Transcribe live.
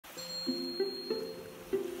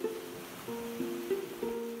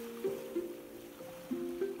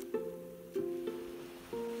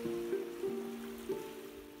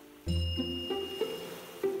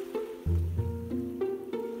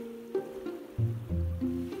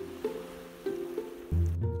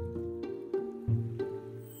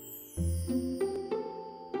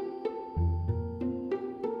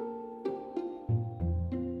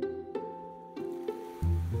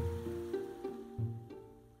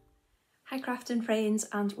Hi crafting friends,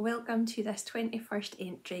 and welcome to this 21st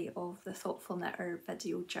entry of the Thoughtful Knitter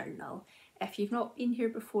video journal. If you've not been here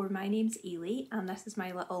before, my name's Ailey and this is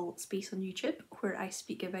my little space on YouTube where I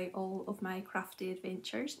speak about all of my crafty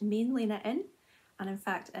adventures, mainly knitting, and in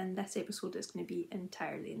fact in this episode it's going to be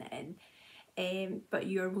entirely knitting. But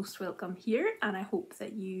you're most welcome here, and I hope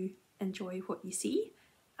that you enjoy what you see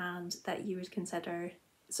and that you would consider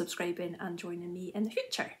subscribing and joining me in the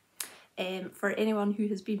future. For anyone who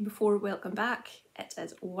has been before, welcome back. It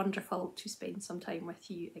is wonderful to spend some time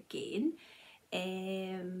with you again.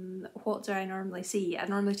 What do I normally say? I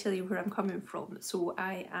normally tell you where I'm coming from. So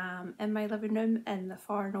I am in my living room in the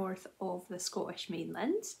far north of the Scottish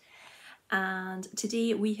mainland, and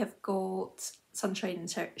today we have got sunshine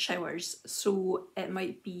and showers, so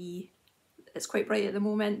it's quite bright at the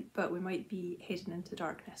moment, but we might be heading into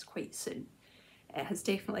darkness quite soon. It has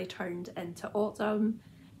definitely turned into autumn.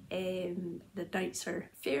 The nights are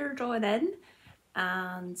fair drawing in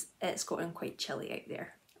and it's gotten quite chilly out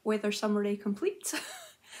there. Weather summary complete.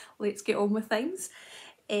 Let's get on with things.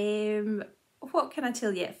 What can I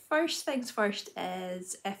tell you? First things first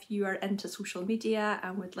is, if you are into social media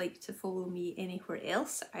and would like to follow me anywhere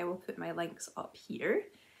else, I will put my links up here.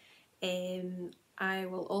 I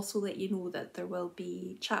will also let you know that there will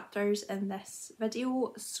be chapters in this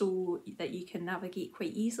video so that you can navigate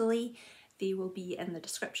quite easily. They will be in the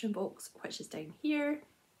description box, which is down here,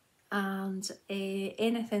 and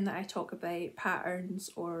anything that I talk about, patterns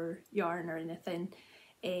or yarn or anything,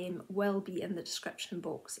 will be in the description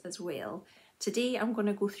box as well. Today I'm going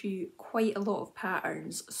to go through quite a lot of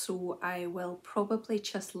patterns, so I will probably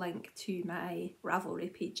just link to my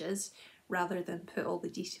Ravelry pages rather than put all the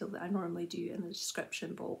detail that I normally do in the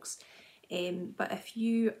description box. But if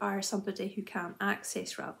you are somebody who can't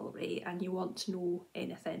access Ravelry and you want to know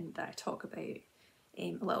anything that I talk about, a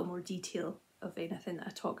little more detail of anything that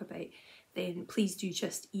I talk about, then please do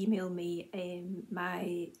just email me.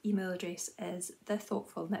 My email address is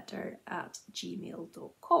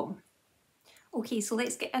thethoughtfulknitter@gmail.com. Okay, so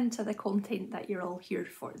let's get into the content that you're all here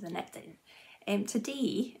for, the knitting.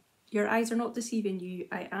 Today, your eyes are not deceiving you,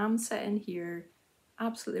 I am sitting here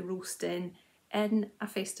absolutely roasting in a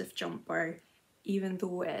festive jumper, even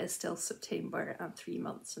though it is still September and 3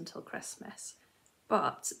 months until Christmas.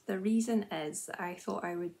 But the reason is that I thought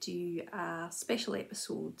I would do a special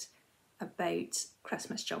episode about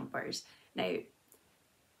Christmas jumpers. Now,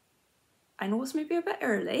 I know it's maybe a bit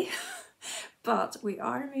early, but we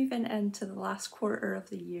are moving into the last quarter of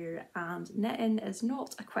the year and knitting is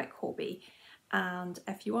not a quick hobby. And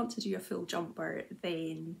if you want to do a full jumper,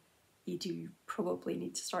 then you do probably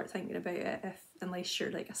need to start thinking about it, unless you're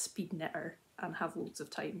like a speed knitter and have loads of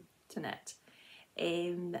time to knit.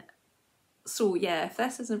 So yeah, if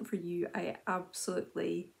this isn't for you, I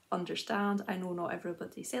absolutely understand. I know not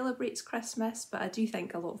everybody celebrates Christmas, but I do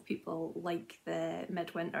think a lot of people like the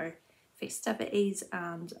midwinter festivities,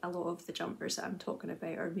 and a lot of the jumpers that I'm talking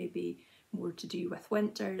about are maybe more to do with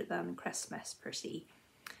winter than Christmas per se.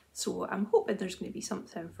 So I'm hoping there's going to be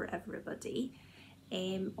something for everybody.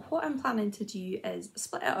 What I'm planning to do is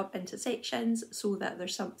split it up into sections so that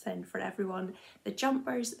there's something for everyone. The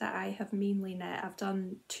jumpers that I have mainly knit, I've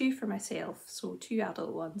done 2 for myself, so 2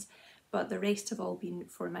 adult ones, but the rest have all been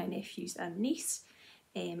for my nephews and niece.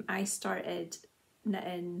 I started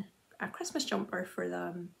knitting a Christmas jumper for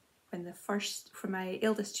them when for my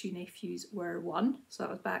eldest 2 nephews were 1, so that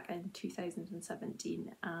was back in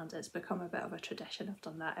 2017, and it's become a bit of a tradition. I've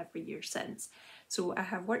done that every year since. So I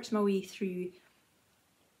have worked my way through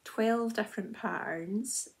 12 different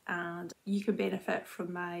patterns, and you can benefit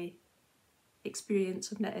from my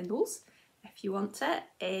experience of knitting those if you want it.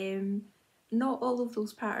 Not all of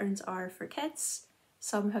those patterns are for kids.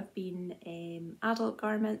 Some have been adult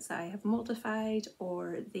garments that I have modified,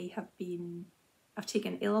 or I've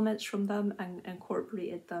taken elements from them and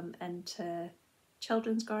incorporated them into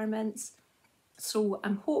children's garments. So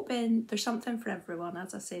I'm hoping there's something for everyone,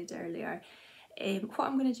 as I said earlier. What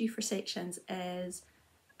I'm going to do for sections is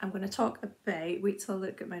I'm going to talk about, wait till I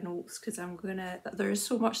look at my notes because there is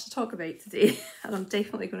so much to talk about today and I'm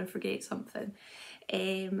definitely going to forget something.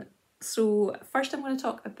 So first I'm going to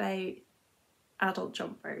talk about adult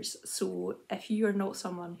jumpers. So if you are not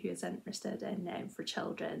someone who is interested in knitting for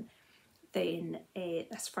children, then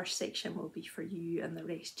this first section will be for you, and the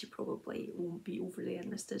rest you probably won't be overly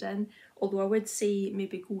interested in. Although I would say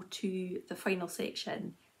maybe go to the final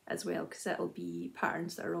section as well, because it'll be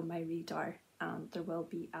patterns that are on my radar, and there will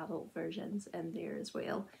be adult versions in there as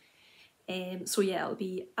well. So yeah, it'll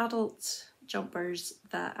be adult jumpers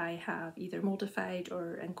that I have either modified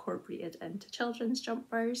or incorporated into children's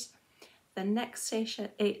jumpers. The next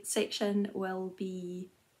section will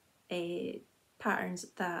be patterns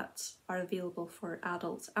that are available for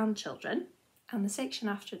adults and children. And the section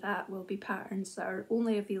after that will be patterns that are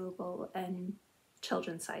only available in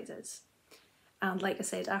children's sizes. And like I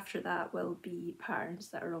said, after that will be patterns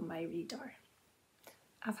that are on my radar.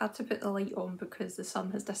 I've had to put the light on because the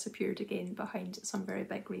sun has disappeared again behind some very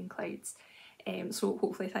big rain clouds. So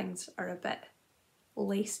hopefully things are a bit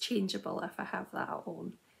less changeable if I have that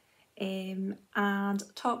on. And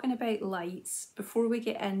talking about lights, before we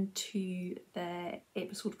get into the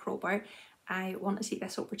episode proper, I want to take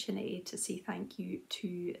this opportunity to say thank you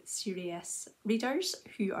to serious readers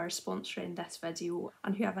who are sponsoring this video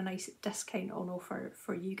and who have a nice discount on offer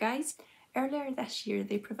for you guys. Earlier this year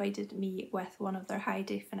they provided me with one of their high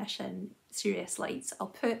definition serious lights. I'll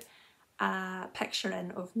put a picture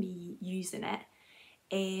in of me using it,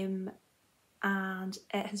 and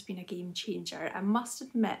it has been a game changer. I must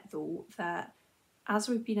admit though that as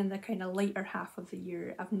we've been in the kind of lighter half of the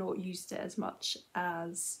year, I've not used it as much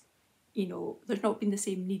as, you know, there's not been the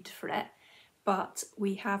same need for it. But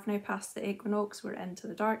we have now passed the equinox, we're into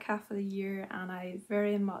the dark half of the year, and I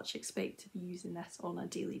very much expect to be using this on a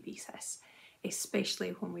daily basis,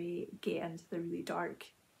 especially when we get into the really dark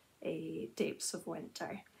depths of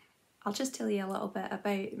winter. I'll just tell you a little bit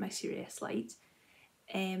about my serious light.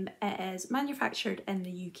 It is manufactured in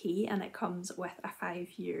the UK and it comes with a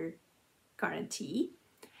 5-year guarantee.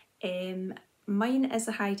 Mine is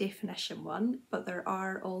a high definition one, but there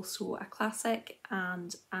are also a classic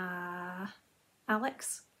and a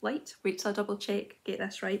Alex light. Wait till I double check, get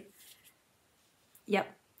this right.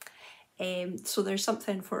 Yep. So there's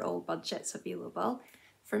something for all budgets available.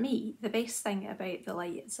 For me, the best thing about the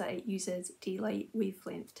light is that it uses daylight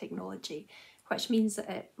wavelength technology, which means that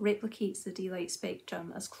it replicates the daylight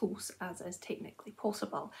spectrum as close as is technically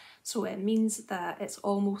possible. So it means that it's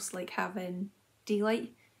almost like having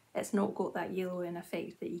daylight. It's not got that yellowing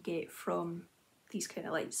effect that you get from these kind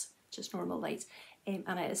of lights, just normal lights. And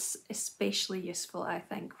it is especially useful, I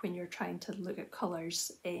think, when you're trying to look at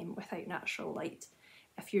colours without natural light,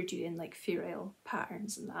 if you're doing like fairy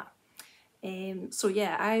patterns and that. So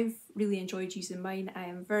yeah, I've really enjoyed using mine. I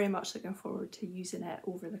am very much looking forward to using it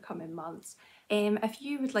over the coming months. If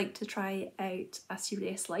you would like to try out a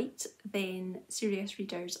serious light, then serious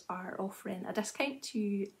readers are offering a discount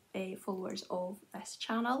to followers of this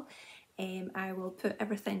channel. I will put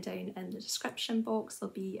everything down in the description box.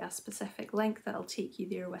 There'll be a specific link that'll take you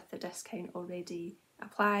there with the discount already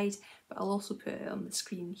applied, but I'll also put it on the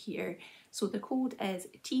screen here. So the code is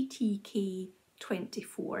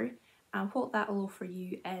TTK24, and what that will offer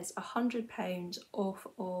you is £100 off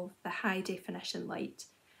of the high definition light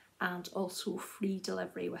and also free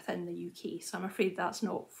delivery within the UK. So I'm afraid that's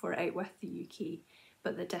not for out with the UK,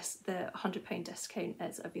 but the £100 discount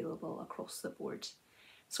is available across the board.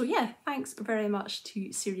 So yeah, thanks very much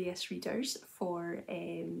to serious readers for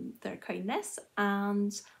their kindness,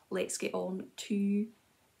 and let's get on to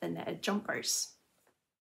the knitted jumpers.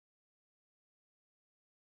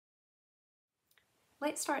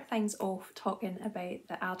 Let's start things off talking about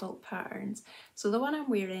the adult patterns. So the one I'm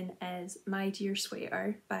wearing is My Dear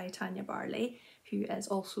Sweater by Tania Barley, who is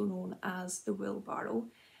also known as the Wheelbarrow.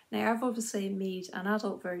 Now I've obviously made an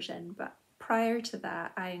adult version, but prior to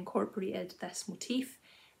that I incorporated this motif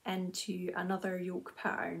into another yoke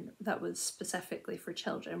pattern that was specifically for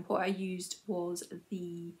children. What I used was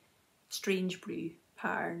the Strange Brew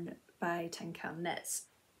pattern by Tin Can Knits.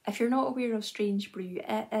 If you're not aware of Strange Brew,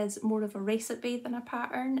 it is more of a recipe than a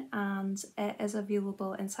pattern, and it is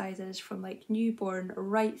available in sizes from like newborn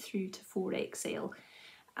right through to 4XL,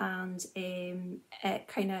 and it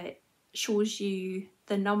kind of shows you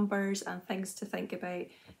the numbers and things to think about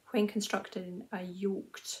when constructing a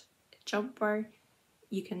yoked jumper.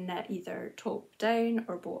 You can knit either top down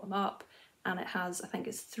or bottom up, and it has, I think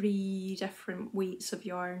it's 3 different weights of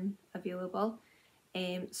yarn available.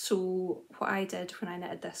 So what I did when I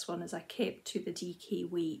knitted this one is I kept to the DK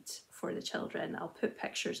weight for the children. I'll put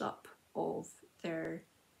pictures up of their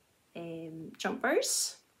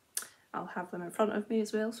jumpers. I'll have them in front of me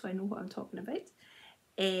as well so I know what I'm talking about.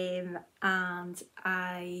 And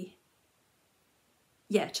I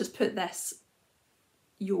just put this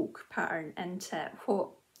yoke pattern into it.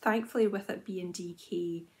 Thankfully with it being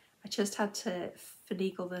DK, I just had to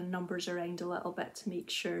finagle the numbers around a little bit to make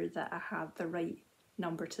sure that I had the right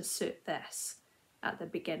number to suit this at the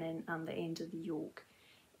beginning and the end of the yoke.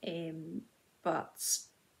 But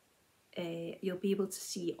you'll be able to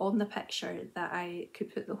see on the picture that I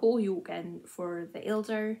could put the whole yoke in for the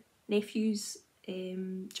elder nephew's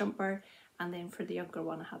jumper, and then for the younger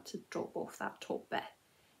one I had to drop off that top bit,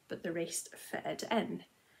 but the rest fitted in.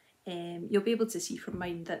 You'll be able to see from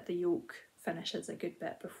mine that the yoke finishes a good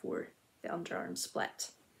bit before the underarm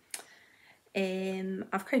split.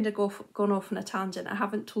 I've kind of gone off on a tangent. I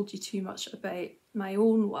haven't told you too much about my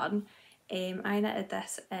own one. I knitted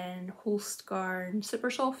this in Julgran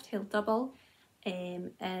Super Soft Tail Double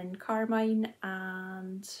in Carmine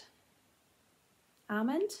and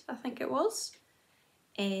Almond, I think it was.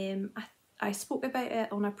 I spoke about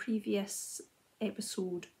it on a previous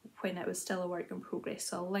episode when it was still a work in progress,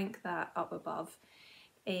 so I'll link that up above.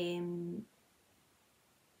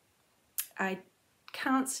 I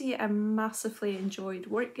can't say I massively enjoyed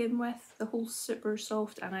working with the whole Super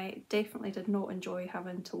Soft, and I definitely did not enjoy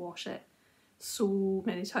having to wash it so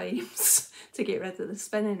many times to get rid of the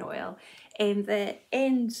spinning oil. The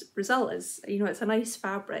end result is, you know, it's a nice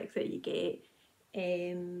fabric that you get,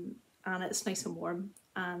 and it's nice and warm,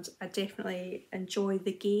 and I definitely enjoy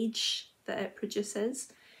the gauge that it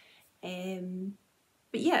produces.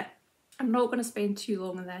 But yeah, I'm not going to spend too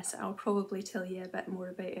long on this. I'll probably tell you a bit more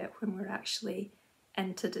about it when we're actually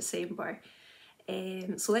into December.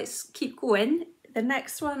 So let's keep going. The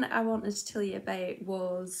next one I wanted to tell you about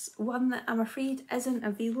was one that I'm afraid isn't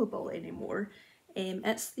available anymore.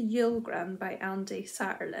 It's the Julgran by Andi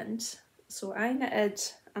Satterlund. So I knitted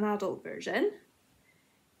an adult version.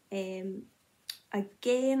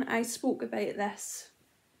 Again, I spoke about this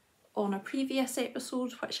on a previous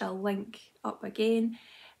episode, which I'll link up again.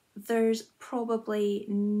 There's probably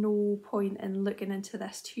no point in looking into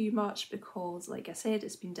this too much because, like I said,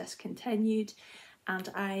 it's been discontinued and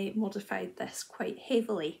I modified this quite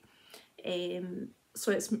heavily.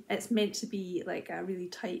 So it's meant to be like a really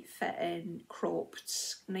tight fitting,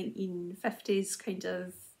 cropped 1950s kind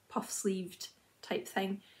of puff sleeved type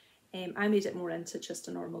thing. I made it more into just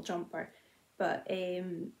a normal jumper, but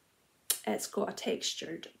it's got a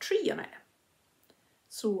textured tree on it.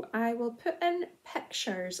 So I will put in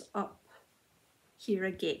pictures up here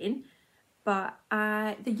again, but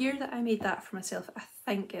the year that I made that for myself, I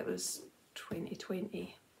think it was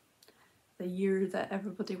 2020, the year that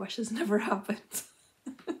everybody wishes never happened.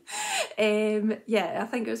 Yeah, I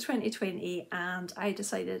think it was 2020, and I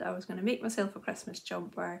decided I was going to make myself a Christmas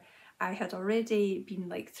jumper. I had already been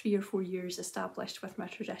like 3 or 4 years established with my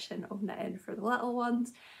tradition of knitting for the little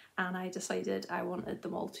ones, and I decided I wanted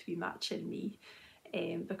them all to be matching me.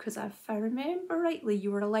 Because if I remember rightly,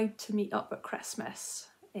 you were allowed to meet up at Christmas,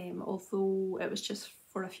 although it was just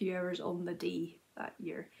for a few hours on the day that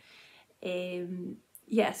year.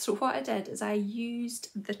 Yeah, so what I did is I used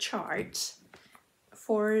the chart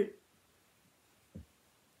for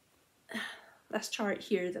this chart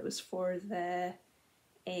here that was for the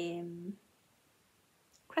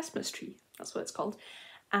Christmas tree, that's what it's called,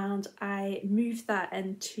 and I moved that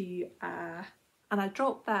into and I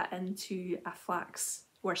dropped that into a flax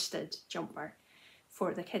worsted jumper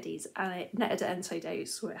for the kiddies, and I knitted it inside out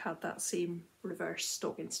so it had that same reverse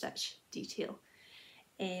stocking stitch detail.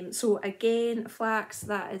 So again, flax,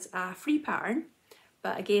 that is a free pattern,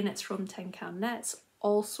 but again it's from Tin Can Knits,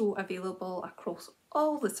 also available across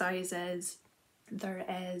all the sizes. There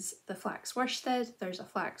is the flax worsted, there's a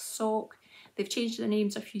flax sock. They've changed the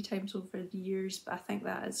names a few times over the years, but I think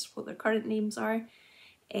that is what their current names are.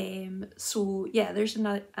 So yeah, there's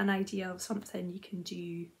an idea of something you can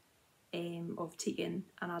do of taking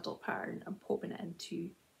an adult pattern and popping it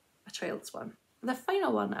into a child's one. The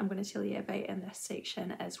final one I'm going to tell you about in this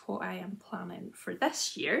section is what I am planning for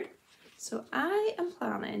this year. So I am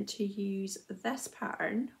planning to use this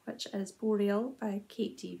pattern, which is Boreal by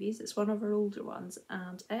Kate Davies. It's one of her older ones,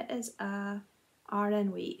 and it is a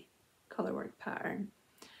RN weight colourwork pattern.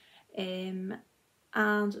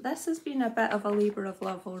 And this has been a bit of a labour of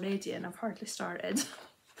love already, and I've hardly started.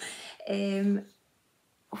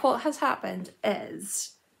 What has happened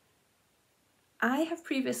is I have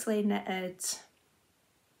previously knitted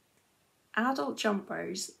adult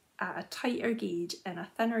jumpers at a tighter gauge in a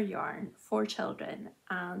thinner yarn for children,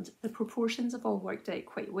 and the proportions have all worked out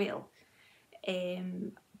quite well.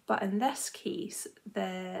 But in this case,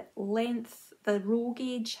 the length, the row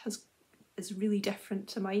gauge is really different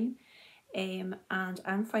to mine. And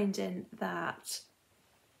I'm finding that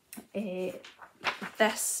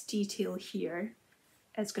this detail here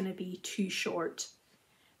is going to be too short,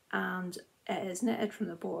 and it is knitted from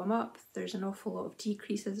the bottom up. There's an awful lot of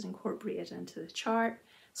decreases incorporated into the chart,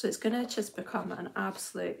 so it's going to just become an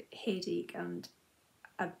absolute headache, and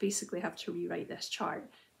I basically have to rewrite this chart.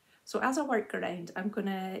 So as a workaround, I'm going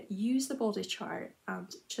to use the body chart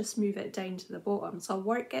and just move it down to the bottom. So I'll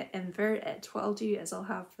work it inverted. What I'll do is I'll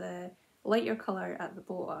have the lighter colour at the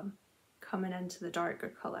bottom coming into the darker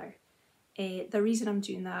colour. The reason I'm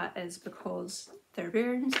doing that is because they're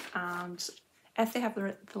round, and if they have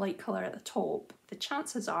the light colour at the top, the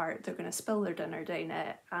chances are they're going to spill their dinner down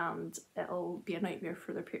it and it'll be a nightmare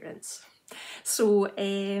for their parents. So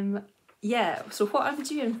yeah, so what I'm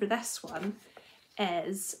doing for this one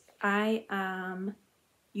is I am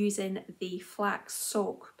using the flax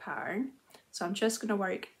sock pattern. So I'm just going to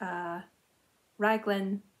work a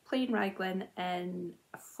raglan, plain raglan in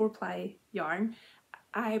a 4-ply yarn.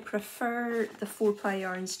 I prefer the 4-ply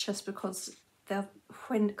yarns just because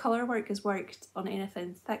when colour work is worked on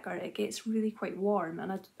anything thicker, it gets really quite warm,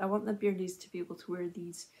 and I want the beardies to be able to wear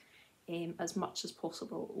these as much as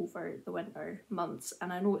possible over the winter months.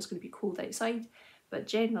 And I know it's going to be cold outside, but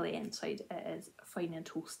generally inside it is fine and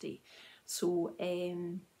toasty. So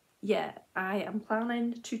yeah, I am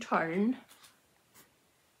planning to turn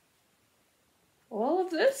all of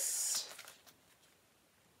this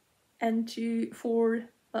into 4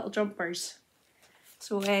 little jumpers.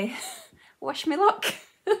 So wish me luck.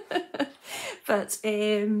 But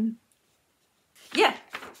yeah,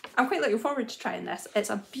 I'm quite looking forward to trying this. It's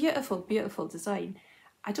a beautiful, beautiful design.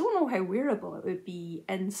 I don't know how wearable it would be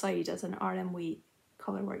inside as an RM weight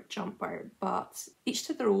colourwork jumper, but each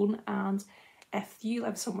to their own. And if you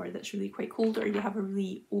live somewhere that's really quite cold or you have a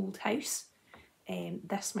really old house,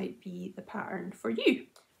 this might be the pattern for you.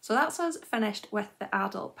 So that's us finished with the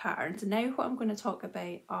adult patterns. Now what I'm going to talk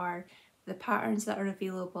about are the patterns that are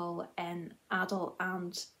available in adult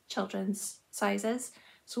and children's sizes.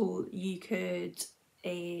 So you could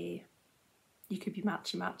be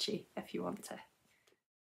matchy-matchy if you want to.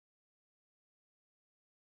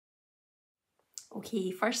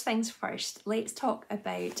 Okay, first things first, let's talk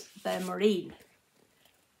about the Moraine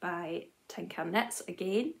by Tinkham Knits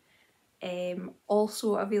again.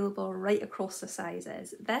 Also available right across the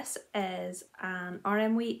sizes. This is an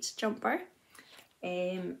RM weight jumper.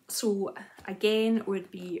 So again,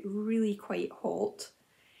 would be really quite hot.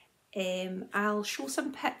 I'll show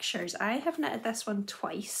some pictures. I have knitted this one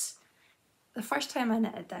twice. The first time I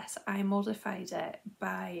knitted this, I modified it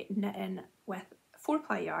by knitting with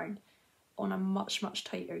 4-ply yarn on a much, much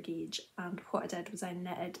tighter gauge, and what I did was I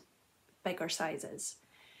knitted bigger sizes.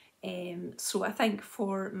 So I think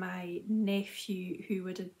for my nephew, who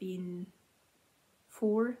would have been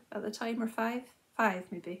 4 at the time, or 5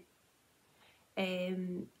 maybe,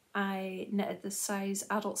 I knitted the size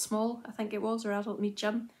adult small, I think it was, or adult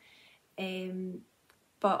medium,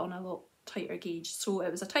 but on a lot tighter gauge. So it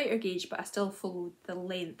was a tighter gauge, but I still followed the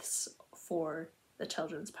lengths for the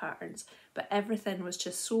children's patterns, but everything was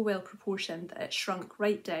just so well proportioned that it shrunk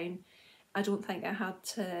right down. I don't think I had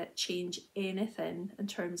to change anything in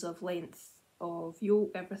terms of length of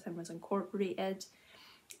yoke. Everything was incorporated.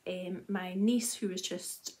 My niece, who was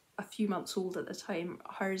just a few months old at the time,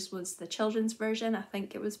 hers was the children's version. I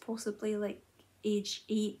think it was possibly like age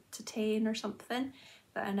 8 to 10 or something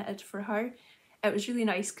that I knitted for her. It was really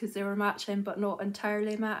nice because they were matching but not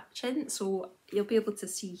entirely matching, so you'll be able to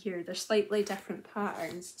see here they're slightly different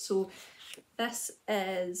patterns. So this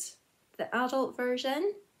is the adult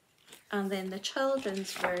version, and then the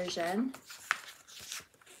children's version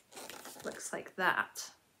looks like that.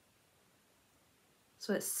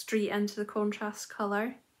 So it's straight into the contrast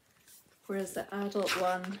colour, whereas the adult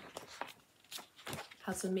one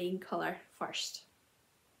has the main colour first.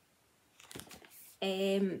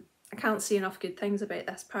 I can't say enough good things about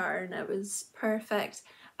this pattern. It was perfect.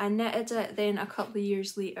 I knitted it then a couple of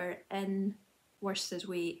years later in worsted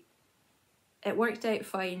weight. It worked out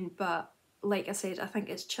fine, but like I said, I think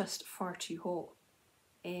it's just far too hot.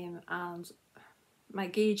 And my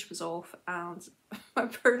gauge was off, and my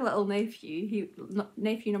poor little nephew,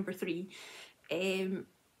 nephew number 3,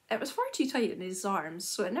 it was far too tight in his arms,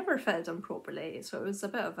 so it never fitted him properly. So it was a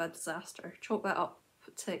bit of a disaster. Chalk that up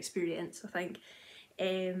to experience, I think.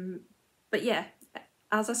 But yeah,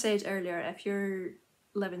 as I said earlier, if you're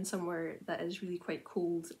living somewhere that is really quite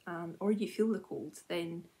cold, or you feel the cold,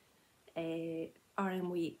 then RM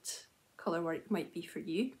weight colour work might be for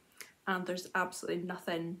you. And there's absolutely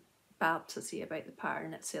nothing bad to say about the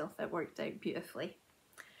pattern itself. It worked out beautifully.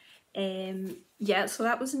 Yeah, so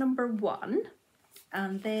that was number 1.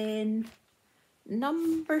 And then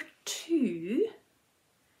number 2,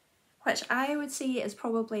 which I would say is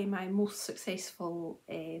probably my most successful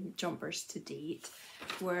jumpers to date,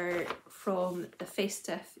 were from the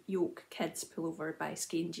Festive Yoke Kids Pullover by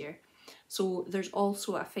Skeindeer. So there's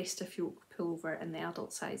also a Festive Yoke Pullover in the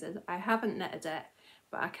adult sizes. I haven't knitted it,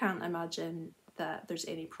 but I can't imagine that there's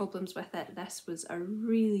any problems with it. This was a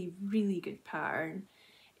really, really good pattern.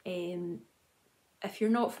 If you're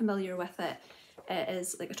not familiar with it, it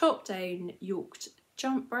is like a top-down yoked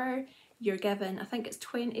jumper. You're given, I think it's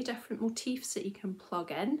 20 different motifs that you can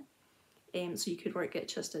plug in. So you could work it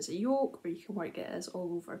just as a yoke, or you can work it as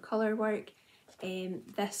all over colour work.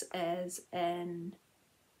 This is in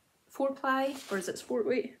 4-ply, or is it sport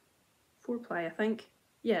weight? 4-ply, I think.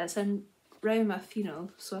 Yeah, it's in Roundmouth, you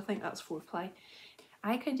know, so I think that's 4-ply.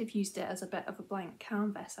 I kind of used it as a bit of a blank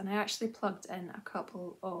canvas, and I actually plugged in a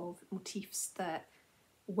couple of motifs that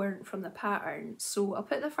weren't from the pattern. So I'll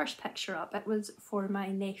put the first picture up. It was for my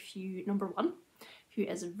nephew number 1, who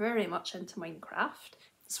is very much into Minecraft.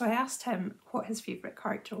 So I asked him what his favourite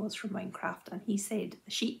character was from Minecraft, and he said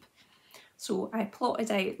the sheep. So I plotted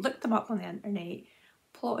out, looked them up on the internet,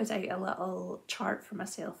 plotted out a little chart for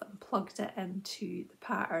myself and plugged it into the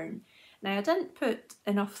pattern. Now I didn't put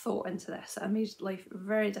enough thought into this. I made life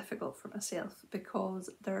very difficult for myself because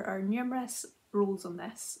there are numerous rows on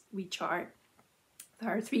this wee chart. There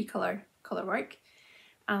are 3 colour work,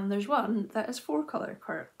 and there's one that is 4 colour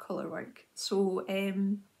work. So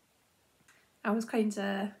I was kind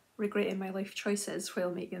of regretting my life choices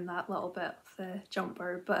while making that little bit of the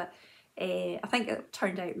jumper, but I think it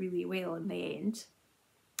turned out really well in the end,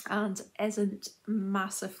 and isn't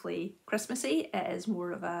massively Christmassy. It is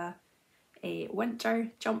more of a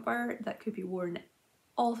winter jumper that could be worn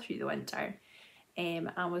all through the winter,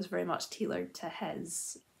 and was very much tailored to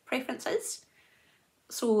his preferences.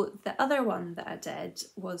 So the other one that I did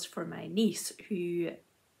was for my niece, who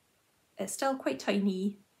is still quite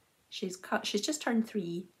tiny. She's just turned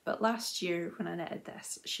 3, but last year when I knitted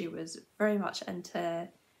this, she was very much into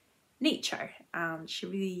nature, and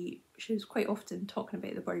she was quite often talking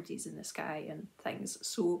about the birdies in the sky and things.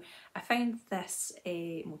 So I found this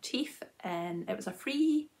motif, and it was a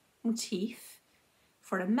free motif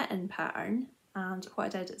for a mitten pattern, and what I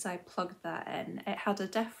did is I plugged that in. It had a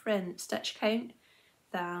different stitch count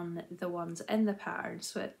than the ones in the pattern,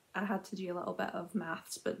 so I had to do a little bit of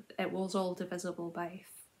maths, but it was all divisible by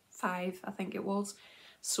 5, I think it was.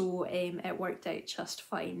 So it worked out just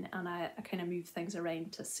fine, and I kind of moved things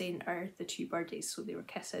around to centre the 2 birdies so they were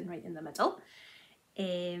kissing right in the middle.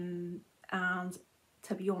 And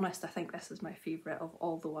to be honest, I think this is my favourite of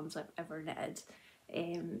all the ones I've ever knitted.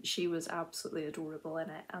 She was absolutely adorable in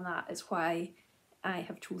it, and that is why I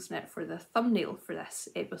have chosen it for the thumbnail for this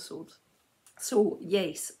episode. So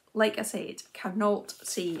yes, like I said, cannot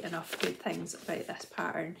say enough good things about this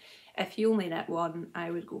pattern. If you only knit one,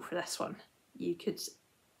 I would go for this one.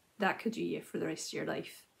 That could do you for the rest of your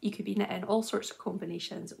life. You could be knitting all sorts of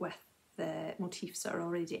combinations with the motifs that are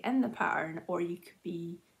already in the pattern, or you could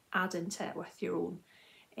be adding to it with your own.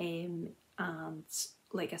 And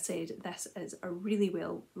like I said, this is a really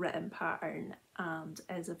well written pattern and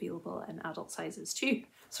is available in adult sizes too.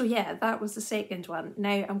 So yeah, that was the second one.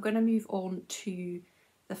 Now I'm going to move on to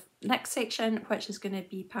the next section, which is going to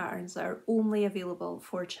be patterns that are only available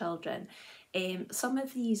for children. Some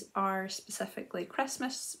of these are specifically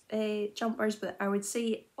Christmas jumpers, but I would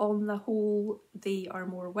say on the whole they are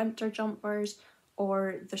more winter jumpers,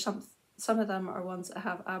 or there's some of them are ones that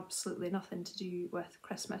have absolutely nothing to do with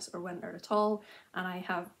Christmas or winter at all, and I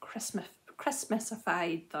have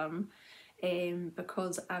Christmasified them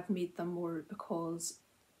because I've made them more because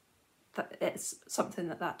it's something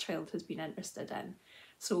that child has been interested in.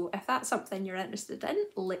 So if that's something you're interested in,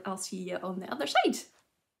 I'll see you on the other side.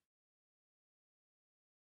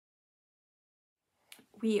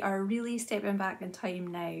 We are really stepping back in time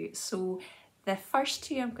now. So the first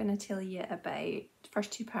 2 I'm going to tell you about,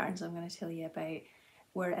 first 2 patterns I'm going to tell you about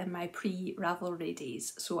were in my pre-Ravelry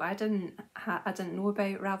days. So I didn't know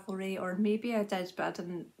about Ravelry, or maybe I did, but I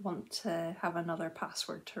didn't want to have another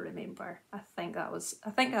password to remember. I think that was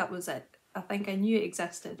it. I think I knew it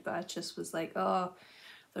existed, but I just was like, oh,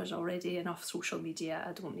 there's already enough social media,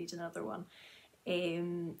 I don't need another one.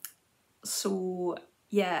 So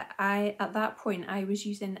yeah, at that point I was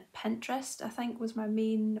using Pinterest, I think was my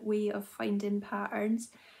main way of finding patterns.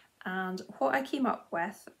 And what I came up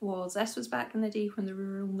with was, this was back in the day when there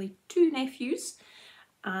were only 2 nephews,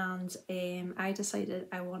 and I decided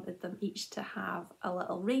I wanted them each to have a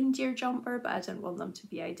little reindeer jumper, but I didn't want them to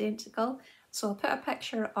be identical. So I'll put a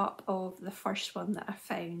picture up of the first one that I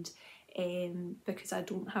found, because I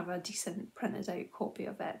don't have a decent printed out copy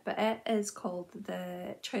of it, but it is called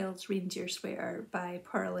The Child's Reindeer Sweater by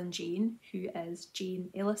Pearl and Jane, who is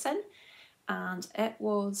Jane Ellison, and it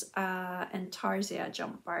was an Intarsia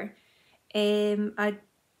jumper. I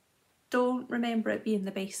don't remember it being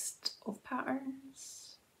the best of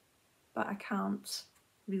patterns, but I can't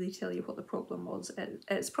really tell you what the problem was.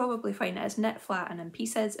 It's probably fine. It's knit flat and in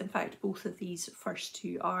pieces. In fact, both of these first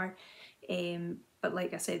 2 are. But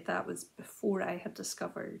like I said, that was before I had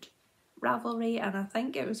discovered Ravelry, and I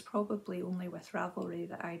think it was probably only with Ravelry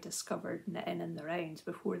that I discovered knitting in the round.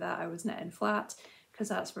 Before that I was knitting flat, because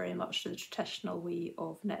that's very much the traditional way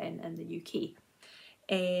of knitting in the UK.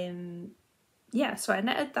 Yeah, so I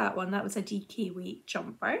knitted that one. That was a DK weight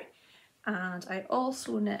jumper. And I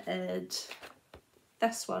also knitted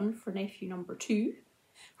this one for nephew number 2,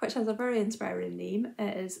 which has a very inspiring name.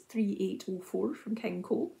 It is 3804 from King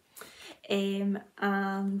Cole. And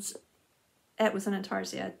it was an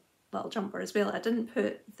intarsia little jumper as well. I didn't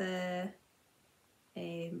put the,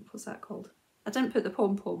 what's that called? I didn't put the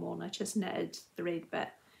pom-pom on, I just knitted the red bit.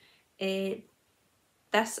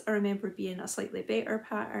 This I remember being a slightly better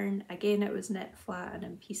pattern. Again, it was knit flat and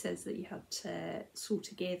in pieces that you had to sew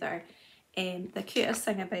together. The cutest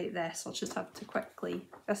thing about this, I'll just have to quickly,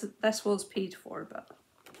 this was paid for, but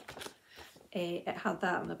it had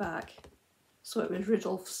that on the back. So it was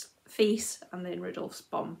Rudolph's face and then Rudolph's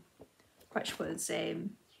bum, which was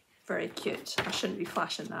very cute. I shouldn't be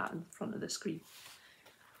flashing that in front of the screen.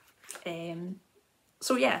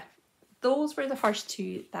 So yeah, those were the first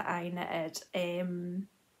 2 that I knitted.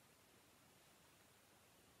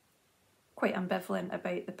 Quite ambivalent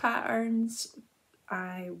about the patterns.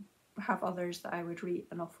 I have others that I would rate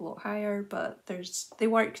an awful lot higher, but they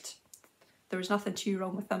worked. There was nothing too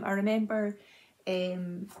wrong with them. I remember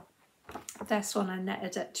this one I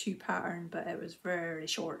knitted it to pattern, but it was very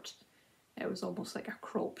short. It was almost like a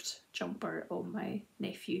cropped jumper on my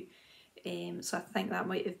nephew. So I think that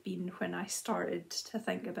might have been when I started to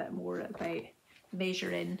think a bit more about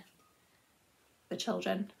measuring the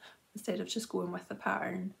children instead of just going with the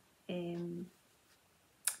pattern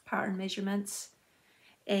measurements.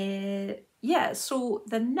 Yeah, so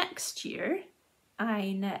the next year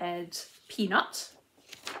I knitted Peanut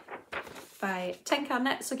by TTK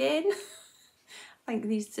Knits again. I think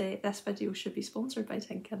this video should be sponsored by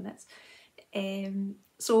TTK Knits.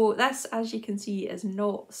 So this, as you can see, is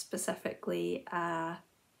not specifically a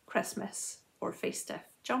Christmas or festive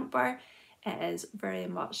jumper. It is very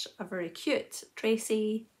much a very cute,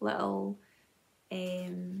 dressy little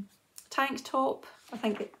tank top. I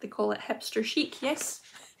think they call it hipster chic, yes.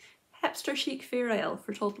 Hipster chic Fair Isle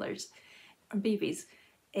for toddlers and babies.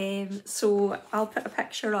 So I'll put a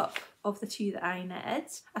picture up of the 2 that I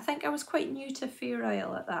knitted. I think I was quite new to Fair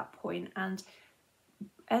Isle at that point, and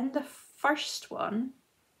in the first one,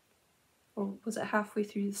 or was it halfway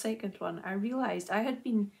through the second one, I realised I had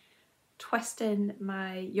been twisting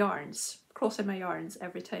my yarns, crossing my yarns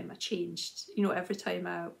every time I changed. You know, every time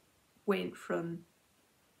I went from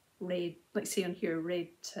red, like say on here, red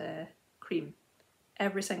to cream,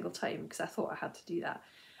 every single time, because I thought I had to do that.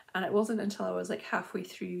 And it wasn't until I was like halfway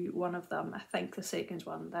through one of them, I think the second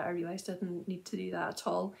one, that I realised I didn't need to do that at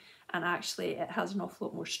all. And actually it has an awful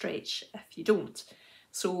lot more stretch if you don't.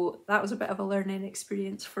 So that was a bit of a learning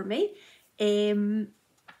experience for me.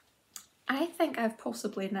 I think I've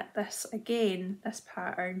possibly knit this again, this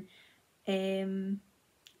pattern.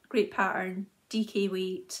 Great pattern, DK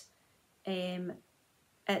weight.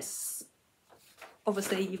 It's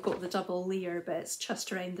obviously you've got the double layer, but it's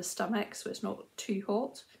just around the stomach, so it's not too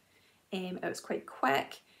hot. It was quite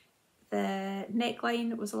quick. The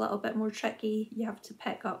neckline was a little bit more tricky. You have to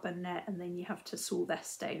pick up and knit, and then you have to sew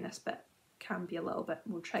this down. This bit can be a little bit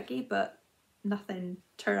more tricky, but nothing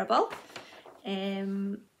terrible.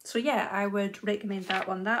 So yeah, I would recommend that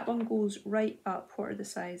one. That one goes right up. What are the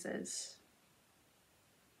sizes?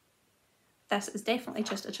 This is definitely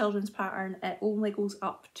just a children's pattern. It only goes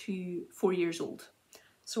up to 4 years old.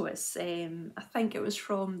 So it's, I think it was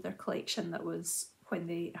from their collection that was when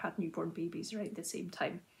they had newborn babies around the same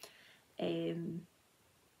time.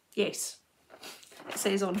 Yes, it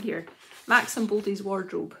says on here, Max and Boldy's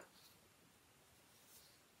wardrobe.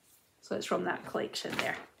 So it's from that collection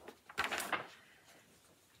there.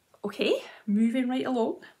 Okay, moving right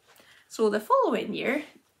along. So the following year,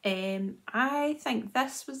 I think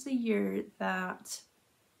this was the year that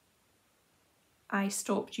I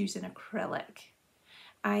stopped using acrylic.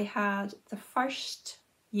 I had, the first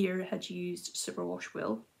year had used superwash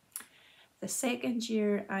wool. The second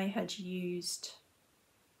year I had used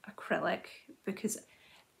acrylic because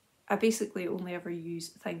I basically only ever use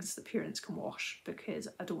things that parents can wash because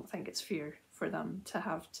I don't think it's fair for them to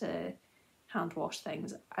have to hand wash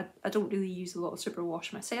things. I don't really use a lot of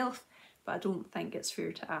superwash myself, but I don't think it's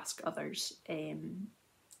fair to ask others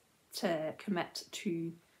to commit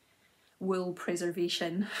to wool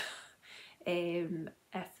preservation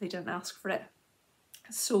if they didn't ask for it.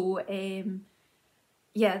 So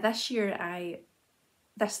yeah,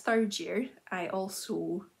 this third year I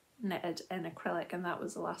also knitted in acrylic, and that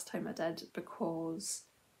was the last time I did because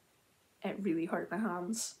it really hurt my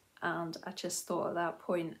hands, and I just thought at that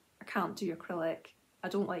point I can't do acrylic. I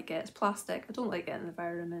don't like it, it's plastic, I don't like it in the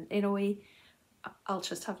environment anyway. I'll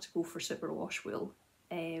just have to go for superwash wool.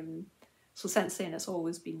 So since then it's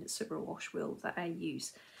always been superwash wool that I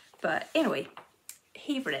use. But anyway,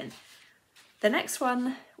 havering. The next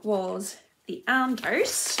one was the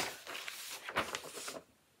Anders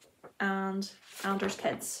and Anders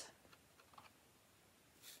Kids.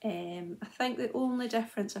 I think the only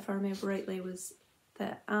difference, if I remember rightly, was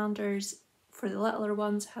that Anders, for the littler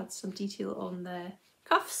ones, had some detail on the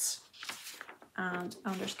cuffs and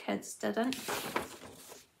Anders Kids didn't.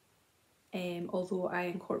 Although I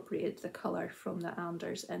incorporated the colour from the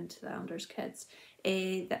Anders into the Anders Kids.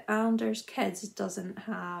 The Anders Kids doesn't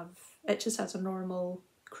have, it just has a normal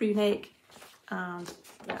crew neck, and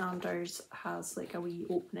the Anders has like a wee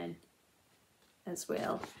opening as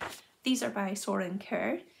well. These are by Sorren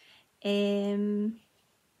Kerr.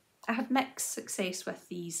 I had mixed success with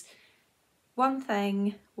these. One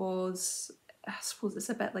thing was, I suppose it's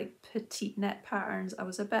a bit like petite knit patterns. I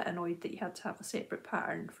was a bit annoyed that you had to have a separate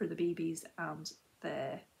pattern for the babies and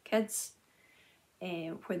the kids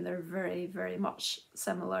when they're very, very much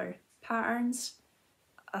similar patterns.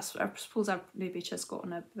 I suppose I've maybe just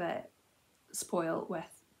gotten a bit spoiled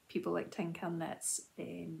with people like Tin Can Knits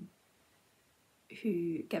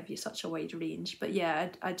who give you such a wide range. But yeah,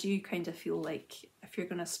 I do kind of feel like if you're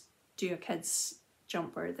going to do a kid's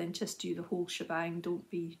jumper, then just do the whole shebang. Don't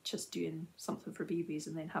be just doing something for babies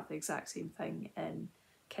and then have the exact same thing in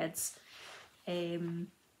kids.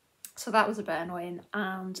 So that was a bit annoying.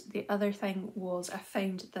 And the other thing was I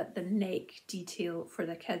found that the neck detail for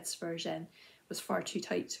the kids version was far too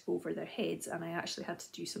tight to go over their heads, and I actually had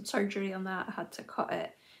to do some surgery on that. I had to cut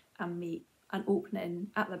it and make an opening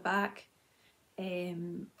at the back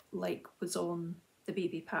like was on the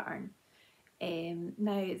baby pattern.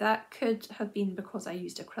 Now that could have been because I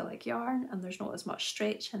used acrylic yarn and there's not as much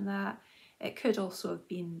stretch in that. It could also have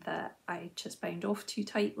been that I just bound off too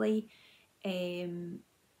tightly,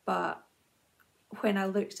 but when I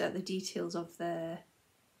looked at the details of the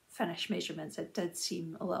finished measurements, it did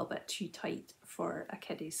seem a little bit too tight for a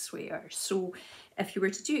kiddie's sweater. So if you were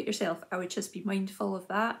to do it yourself, I would just be mindful of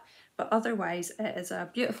that. But otherwise, it is a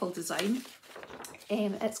beautiful design.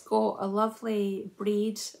 It's got a lovely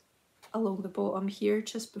braid along the bottom here,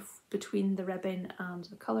 just between the ribbon and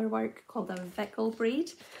the colour work, called a Vickle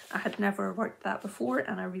braid. I had never worked that before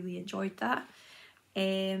and I really enjoyed that.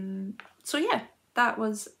 So yeah, that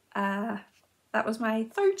was my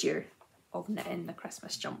third year of knitting the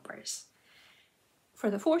Christmas jumpers. For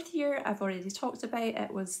the fourth year, I've already talked about,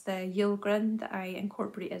 it was the Julgran that I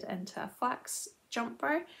incorporated into a flax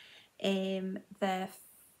jumper. The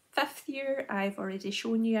fifth year, I've already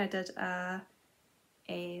shown you, I did a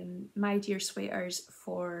My Dear Sweaters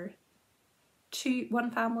for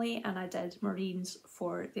one family, and I did Moraine's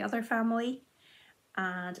for the other family.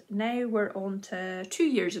 And now we're on to 2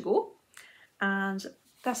 years ago, and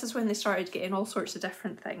this is when they started getting all sorts of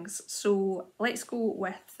different things. So let's go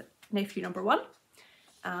with nephew number one,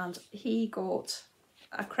 and he got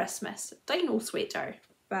a Christmas Dino sweater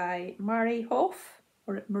by Hoff,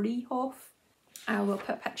 or Marie Hoff. I will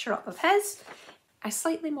put a picture up of his. I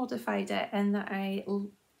slightly modified it in that I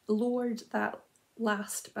lowered that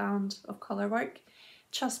last band of colour work,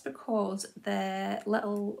 just because the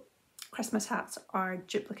little Christmas hats are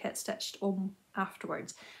duplicate stitched on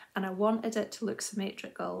afterwards, and I wanted it to look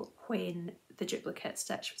symmetrical when the duplicate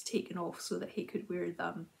stitch was taken off so that he could wear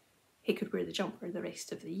the jumper the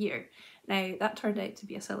rest of the year. Now that turned out to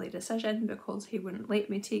be a silly decision because he wouldn't let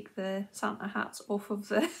me take the Santa hats off of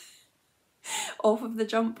the off of the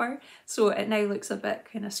jumper, so it now looks a bit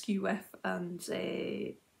kind of skew with and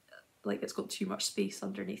like it's got too much space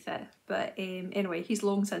underneath it. But anyway, he's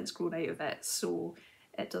long since grown out of it, so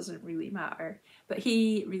it doesn't really matter. But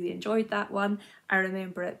he really enjoyed that one. I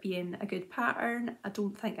remember it being a good pattern. I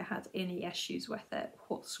don't think I had any issues with it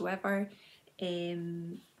whatsoever.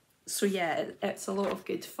 So yeah, it's a lot of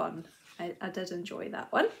good fun. I did enjoy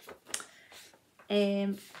that one.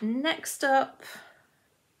 Next up,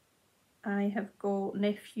 I have got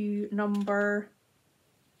nephew number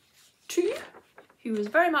two, who was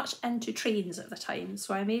very much into trains at the time.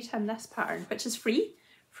 So I made him this pattern, which is free,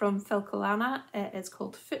 from Filcolana. It is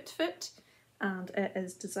called Futfut, and it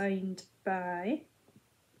is designed by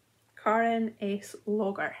Karen S.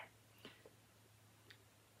 Lauger.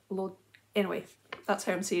 Anyway, that's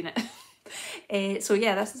how I'm saying it. So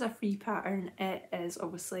yeah, this is a free pattern. It is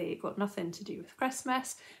obviously got nothing to do with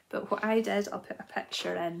Christmas, but what I did, I'll put a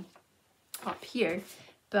picture in up here,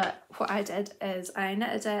 but what I did is I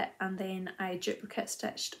knitted it and then I duplicate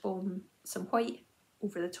stitched on some white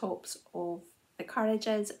over the tops of the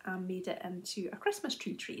carriages and made it into a Christmas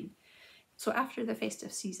tree train. So after the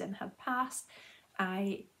festive season had passed,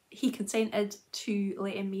 he consented to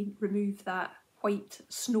letting me remove that white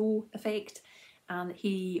snow effect, and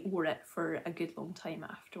he wore it for a good long time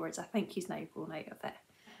afterwards. I think he's now grown out of it.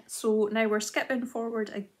 So now we're skipping forward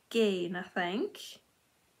again, I think.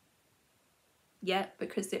 Yeah,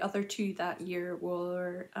 because the other two that year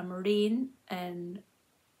were a Moraine in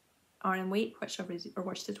Iron Weight, which I've already, or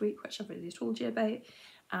Worsted Weight, which I've already told you about,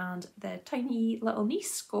 and the tiny little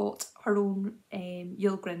niece got her own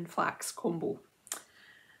Julgran flax combo.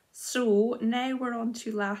 So now we're on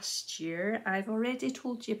to last year. I've already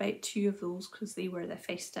told you about two of those because they were the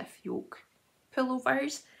Festive Yoke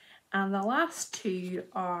pullovers, and the last two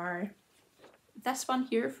are this one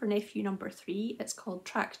here for nephew number 3. It's called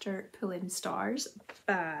Tractor Pulling Stars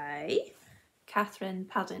by Katherine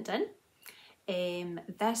Paddison.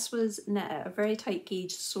 This was knit at a very tight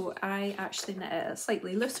gauge, so I actually knit at a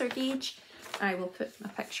slightly looser gauge. I will put my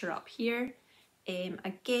picture up here.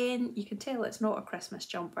 Again, you can tell it's not a Christmas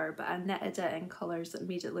jumper, but I knitted it in colours that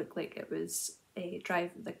made it look like it was the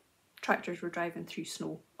tractors were driving through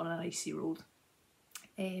snow on an icy road.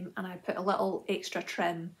 And I put a little extra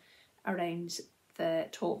trim around the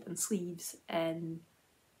top and sleeves in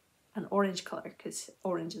an orange colour because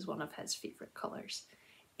orange is one of his favourite colours.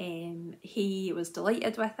 He was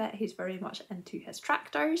delighted with it. He's very much into his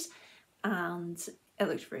tractors and it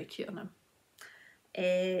looked very cute on him.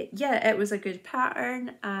 Yeah, it was a good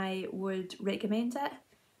pattern. I would recommend it,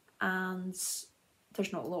 and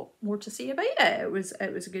there's not a lot more to say about it. It was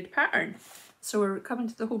a good pattern. So we're coming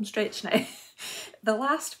to the home stretch now. The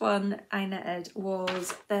last one I knitted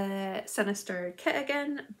was the Sinister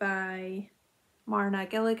Kittigan by Marna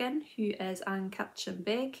Gilligan, who is Anne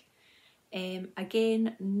Katchenbeg.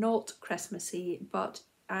 Again, not Christmassy, but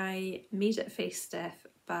I made it festive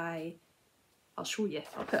by, I'll show you,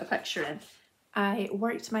 I'll put a picture in. I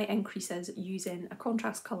worked my increases using a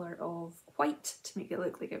contrast colour of white to make it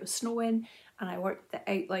look like it was snowing, and I worked the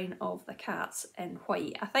outline of the cats in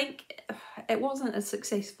white. I think it wasn't as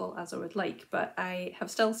successful as I would like, but I have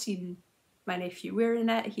still seen my nephew wearing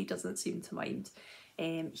it. He doesn't seem to mind.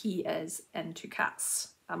 He is into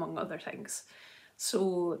cats, among other things.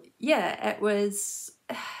 So yeah, it was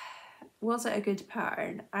it a good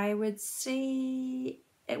pattern? I would say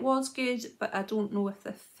it was good, but I don't know if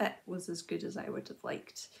the fit was as good as I would have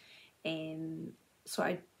liked. So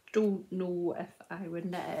I don't know if I would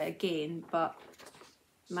knit it again, but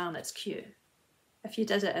man, it's cute. If you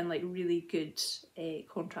did it in like really good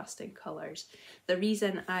contrasting colours. The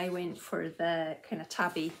reason I went for the kind of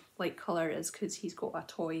tabby like colour is because he's got a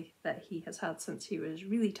toy that he has had since he was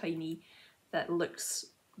really tiny that looks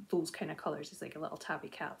those kind of colours. He's like a little tabby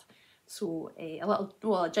cat. So a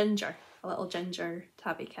little ginger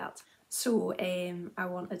tabby cat. So I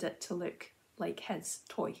wanted it to look like his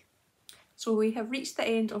toy. So we have reached the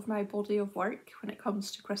end of my body of work when it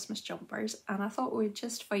comes to Christmas jumpers, and I thought we'd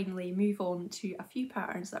just finally move on to a few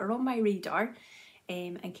patterns that are on my radar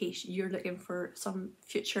in case you're looking for some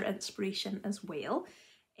future inspiration as well.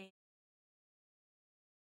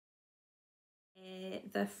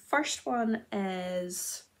 The first one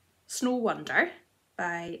is Snow Wonder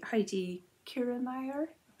by Heidi Kurenmeier,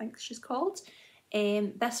 I think she's called.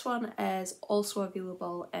 This one is also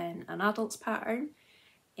available in an adult's pattern.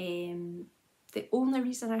 The only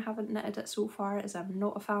reason I haven't knitted it so far is I'm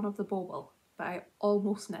not a fan of the bobble, but I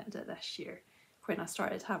almost knitted it this year when I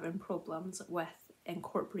started having problems with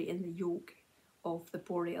incorporating the yoke of the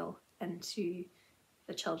boreal into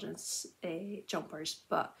the children's jumpers.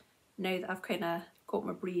 But now that I've kind of got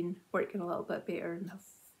my brain working a little bit better and have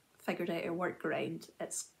figured out a workaround,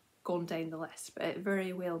 it's gone down the list, but it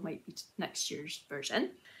very well might be next year's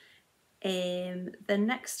version. The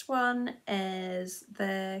next one is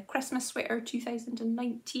the Christmas Sweater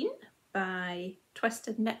 2019 by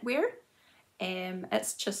Twisted Knitwear.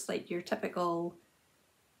 It's just like your typical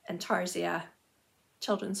Intarsia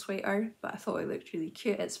children's sweater, but I thought it looked really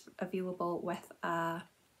cute. It's available with a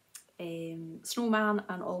snowman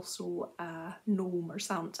and also a gnome or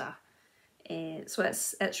Santa. So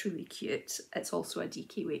it's really cute. It's also a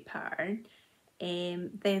DK weight pattern.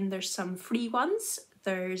 Then there's some free ones.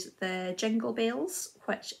 There's the Jingle Bells,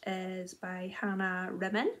 which is by Hannah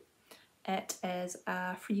Rimmen. It is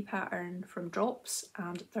a free pattern from Drops,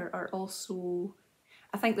 and there are also,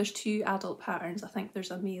 I think there's 2 adult patterns. I think there's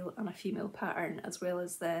a male and a female pattern as well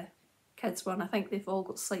as the kids one. I think they've all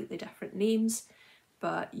got slightly different names,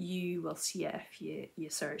 but you will see it if you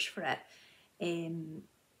search for it.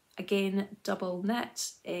 Again, double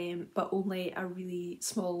knit, but only a really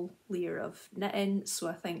small layer of knitting, so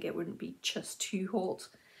I think it wouldn't be just too hot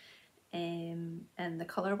in the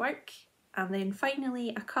colour work. And then finally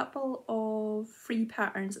a couple of free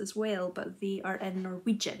patterns as well, but they are in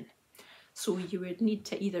Norwegian. So you would need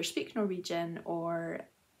to either speak Norwegian or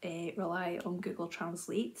rely on Google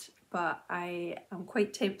Translate, but I am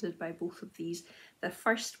quite tempted by both of these. The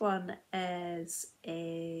first one is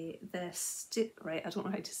I don't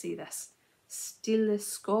know how to say this,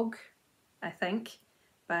 Stilleskog, I think,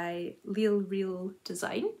 by Lille Real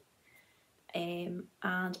Design. And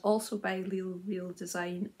also by Lille Real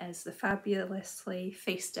Design is the fabulously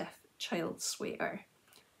Festive child sweater.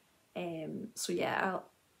 So yeah,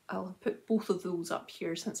 I'll put both of those up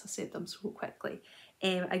here since I said them so quickly.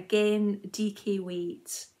 Again, DK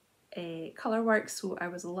weight colour work, so I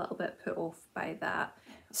was a little bit put off by that.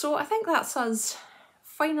 So I think that's us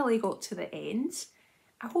finally got to the end.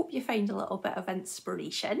 I hope you find a little bit of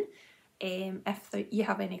inspiration. If you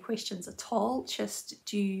have any questions at all, just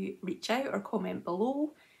do reach out or comment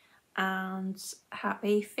below, and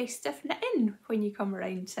happy festive knitting when you come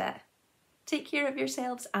around to it. Take care of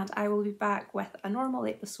yourselves, and I will be back with a normal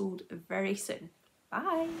episode very soon.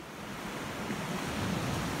 Bye!